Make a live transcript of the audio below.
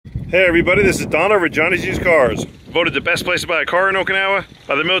Hey everybody, this is Don over at Johnny's Used Cars. Voted the best place to buy a car in Okinawa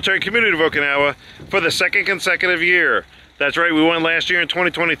by the military community of Okinawa for the second consecutive year. That's right, we won last year in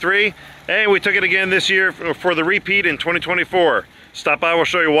 2023, and we took it again this year for the repeat in 2024. Stop by, we'll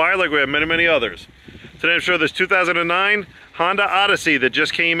show you why, like we have many, many others. Today I'm showing this 2009 Honda Odyssey that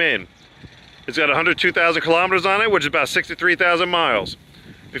just came in. It's got 102,000 kilometers on it, which is about 63,000 miles.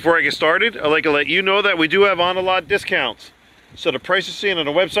 Before I get started, I'd like to let you know that we do have on-the-lot discounts. So the price you're seeing on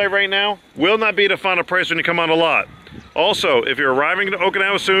the website right now will not be the final price when you come on the lot. Also, if you're arriving to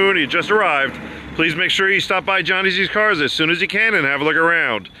Okinawa soon, you just arrived, please make sure you stop by Johnny's Used Cars as soon as you can and have a look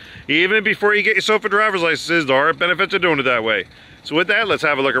around. Even before you get yourself a driver's license, there are benefits of doing it that way. So with that, let's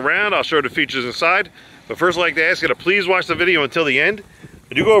have a look around. I'll show you the features inside. But first, I'd like to ask you to please watch the video until the end.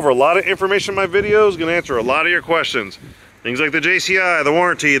 I do go over a lot of information in my videos, going to answer a lot of your questions. Things like the JCI, the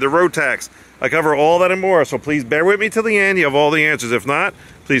warranty, the road tax. I cover all that and more, so please bear with me till the end. You have all the answers. If not,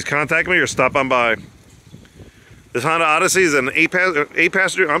 please contact me or stop on by. This Honda Odyssey is an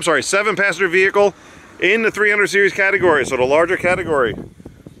 7-passenger vehicle in the 300 series category, so the larger category.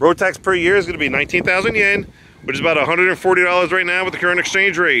 Road tax per year is going to be 19,000 yen, which is about $140 right now with the current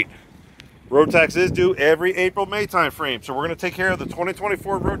exchange rate. Road tax is due every April-May time frame, so we're going to take care of the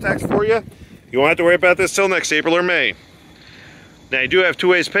 2024 road tax for you. You won't have to worry about this till next April or May. Now, you do have two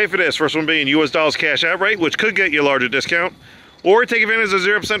ways to pay for this. First one being US dollars cash outright, which could get you a larger discount, or take advantage of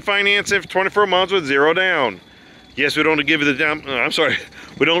 0% financing for 24 months with zero down. Yes, we don't give you the down.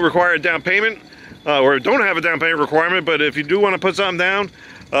 We don't require a down payment, or don't have a down payment requirement. But if you do want to put something down,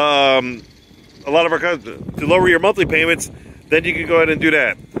 a lot of our customers, to lower your monthly payments, then you can go ahead and do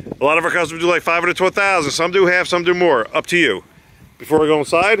that. A lot of our customers do like 500 to 1,000. Some do half, some do more. Up to you. Before we go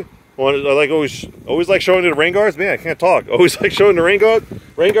inside, I like always like showing you the rain guards. Man, I can't talk. Always like showing the rain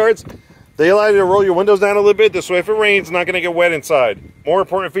guards. They allow you to roll your windows down a little bit. This way, if it rains, it's not going to get wet inside. More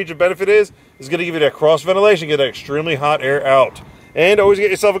important feature benefit is going to give you that cross ventilation, get that extremely hot air out. And always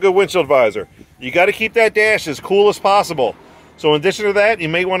get yourself a good windshield visor. You got to keep that dash as cool as possible. So in addition to that, you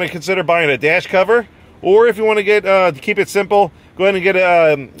may want to consider buying a dash cover. Or if you want to get to keep it simple, go ahead and get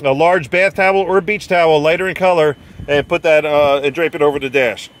a large bath towel or a beach towel, lighter in color, and put that and drape it over the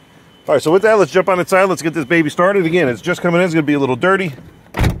dash. All right, so with that, let's jump on inside. Let's get this baby started. Again, it's just coming in. It's going to be a little dirty.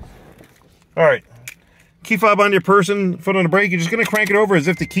 All right. Key fob on your person, foot on the brake. You're just going to crank it over as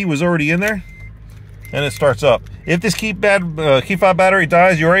if the key was already in there, and it starts up. If this key fob battery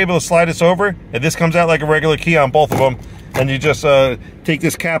dies, you're able to slide this over, and this comes out like a regular key on both of them. And you just take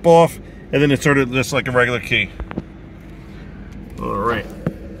this cap off, and then it's sort of just like a regular key. All right.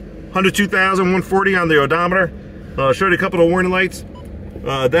 102,140 on the odometer. Showed you a couple of warning lights.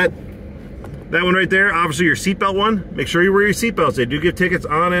 That one right there, obviously your seatbelt one. Make sure you wear your seatbelts. They do give tickets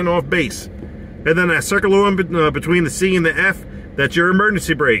on and off base. And then that circular one between the C and the F, that's your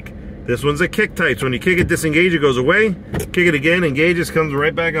emergency brake. This one's a kick type. So when you kick it, disengage, it goes away. Kick it again, engage, it comes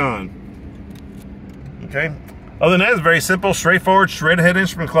right back on. Okay. Other than that, it's very simple, straightforward, straight ahead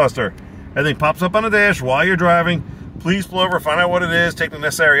instrument cluster. Everything pops up on the dash while you're driving. Please pull over, find out what it is, take the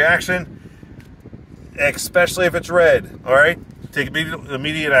necessary action, especially if it's red. All right. Take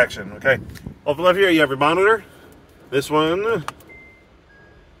immediate action, okay? Off the left here, you have your monitor. This one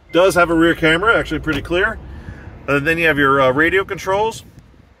does have a rear camera, actually pretty clear. And then you have your radio controls.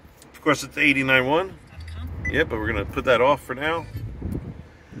 Of course, it's the 89.1. Yep, but we're gonna put that off for now.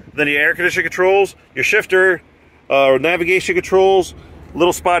 Then your air conditioning controls, your shifter, navigation controls,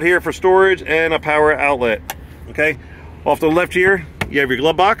 little spot here for storage, and a power outlet, okay? Off to the left here, you have your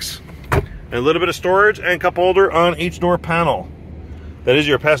glove box, and a little bit of storage and cup holder on each door panel. That is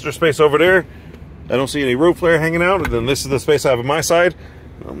your passenger space over there. I don't see any rope flare hanging out. And then this is the space I have on my side.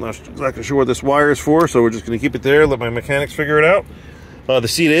 I'm not exactly sure what this wire is for, so we're just going to keep it there, let my mechanics figure it out. The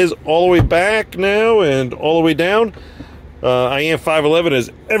seat is all the way back now and all the way down. I am 5'11", as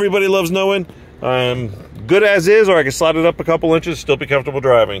everybody loves knowing. I'm good as is, or I can slide it up a couple inches, still be comfortable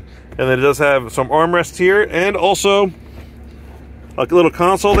driving. And then it does have some armrests here, and also a little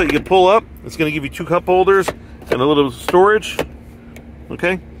console that you can pull up. It's going to give you two cup holders and a little storage.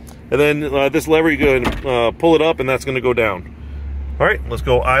 Okay, and then this lever, you can pull it up, and that's going to go down. All right, let's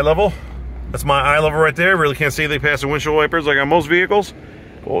go eye level. That's my eye level right there. Really can't see anything past the windshield wipers like on most vehicles.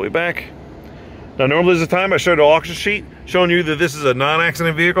 Go all the way back. Now, normally there's a time I showed an auction sheet showing you that this is a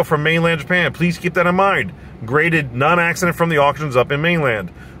non-accident vehicle from mainland Japan. Please keep that in mind. Graded non-accident from the auctions up in mainland.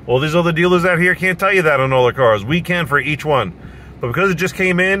 All these other dealers out here can't tell you that on all their cars. We can for each one. But because it just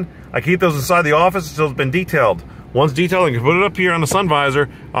came in, I keep those inside the office until it's been detailed. Once detailed, you can put it up here on the sun visor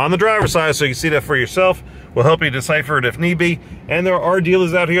on the driver's side so you can see that for yourself. We'll help you decipher it if need be. And there are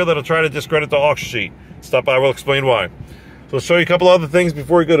dealers out here that'll try to discredit the auction sheet. Stop by, we'll explain why. So let's show you a couple other things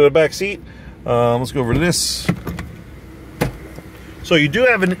before we go to the back seat. Let's go over to this. So you do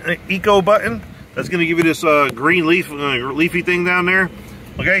have an eco button that's going to give you this green leafy thing down there.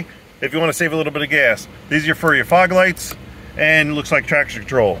 Okay, if you want to save a little bit of gas. These are for your fog lights, and it looks like traction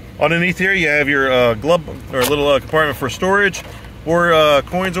control. Underneath here you have your glove or little compartment for storage or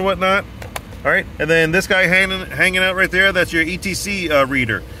coins or whatnot. All right, and then this guy hanging out right there, that's your ETC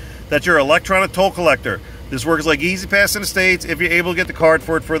reader. That's your electronic toll collector. This works like Easy Pass in the States if you're able to get the card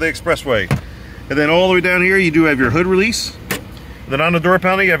for it for the expressway. And then all the way down here you do have your hood release. And then on the door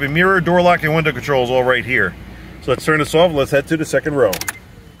panel you have a mirror, door lock, and window controls all right here. So let's turn this off. Let's head to the second row.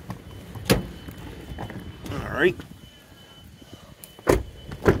 All right.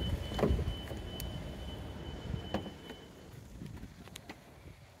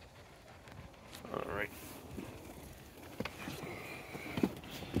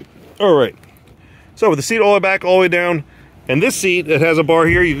 All right, so with the seat all the way back, all the way down, and this seat, it has a bar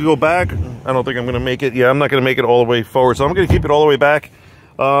here. You can go back. I don't think I'm going to make it. Yeah, I'm not going to make it all the way forward, so I'm going to keep it all the way back.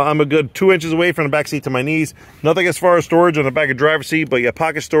 I'm a good 2 inches away from the back seat to my knees. Nothing as far as storage on the back of the driver's seat, but you have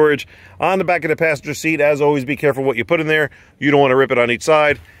pocket storage on the back of the passenger seat. As always, be careful what you put in there. You don't want to rip it on each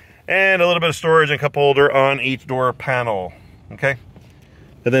side. And a little bit of storage and cup holder on each door panel. Okay,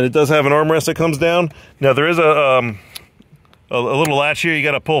 and then it does have an armrest that comes down. Now there is a little latch here you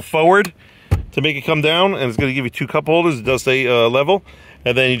got to pull forward to make it come down, and it's going to give you 2 cup holders. It does stay level,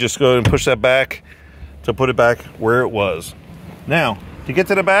 and then you just go and push that back to put it back where it was. Now to get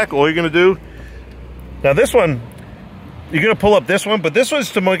to the back, all you're going to do, now this one, you're going to pull up this one, but this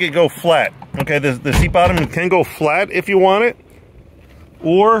one's to make it go flat. Okay, the seat bottom can go flat if you want it,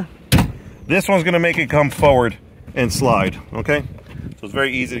 or this one's going to make it come forward and slide. Okay, so it's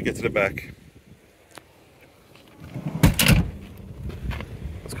very easy to get to the back.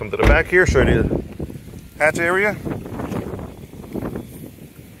 Come to the back here, show you the hatch area.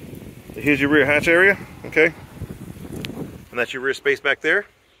 Here's your rear hatch area, okay? And that's your rear space back there.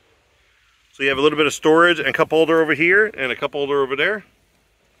 So you have a little bit of storage and cup holder over here and a cup holder over there.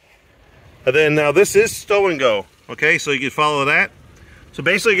 And then now this is stow and go, okay? So you can follow that. So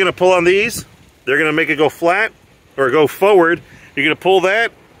basically you're gonna pull on these. They're gonna make it go flat or go forward. You're gonna pull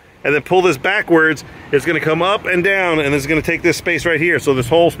that and then pull this backwards. It's going to come up and down, and it's going to take this space right here. So this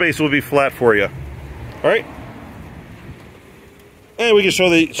whole space will be flat for you. All right? And we can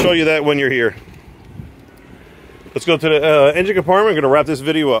show you that when you're here. Let's go to the engine compartment. I'm going to wrap this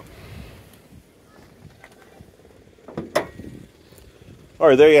video up. All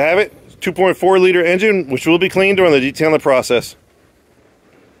right, there you have it. 2.4 liter engine, which will be cleaned during the detailing process.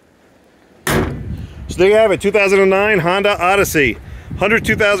 So there you have it, 2009 Honda Odyssey.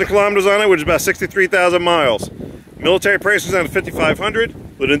 102,000 kilometers on it, which is about 63,000 miles. Military price was down to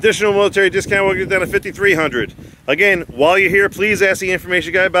 $5,500. With an additional military discount, we'll get down to $5,300. Again, while you're here, please ask the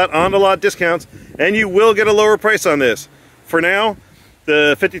information guy about on-the-lot discounts, and you will get a lower price on this. For now,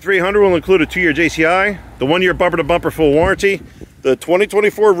 the $5,300 will include a 2-year JCI, the 1-year bumper-to-bumper full warranty, the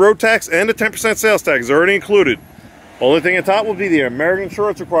 2024 road tax, and the 10% sales tax is already included. Only thing on top will be the American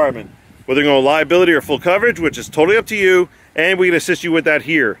insurance requirement. Whether you're going liability or full coverage, which is totally up to you, and we can assist you with that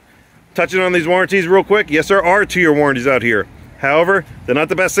here. Touching on these warranties real quick, yes, there are 2-year warranties out here. However, they're not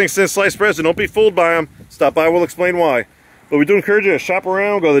the best thing since sliced bread, so don't be fooled by them. Stop by, we'll explain why. But we do encourage you to shop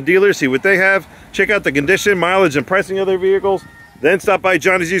around, go to the dealers, see what they have, check out the condition, mileage, and pricing of their vehicles. Then stop by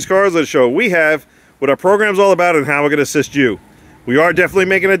Johnny's Used Cars, let us show what we have, what our program's all about, and how we're going to assist you. We are definitely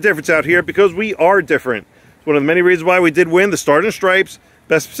making a difference out here because we are different. It's one of the many reasons why we did win the Stars and Stripes,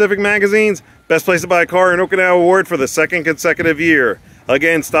 Best Pacific Magazine's Best Place to Buy a Car in Okinawa Award for the 2nd consecutive year.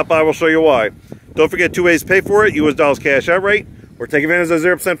 Again, stop by, we'll show you why. Don't forget 2 ways to pay for it, US dollars cash outright, or take advantage of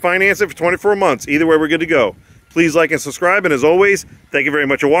 0% financing for 24 months. Either way, we're good to go. Please like and subscribe, and as always, thank you very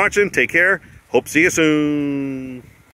much for watching. Take care. Hope to see you soon.